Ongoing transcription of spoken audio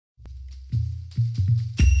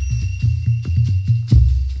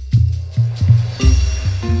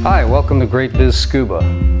Hi, welcome to Great Vis Scuba.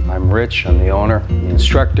 I'm Rich, I'm the owner, the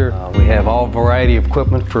instructor. We have all variety of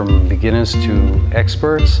equipment from beginners to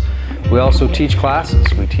experts. We also teach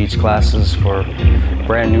classes. We teach classes for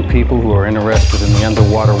brand new people who are interested in the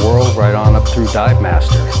underwater world right on up through Dive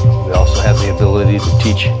Master. We also have the ability to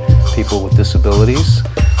teach people with disabilities.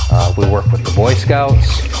 We work with the Boy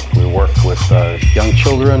Scouts. We work with young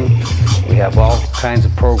children. We have all kinds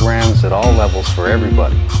of programs at all levels for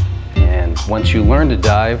everybody. And once you learn to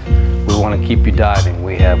dive, we want to keep you diving.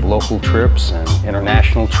 We have local trips and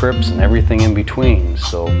international trips and everything in between.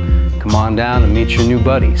 So come on down and meet your new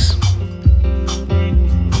buddies.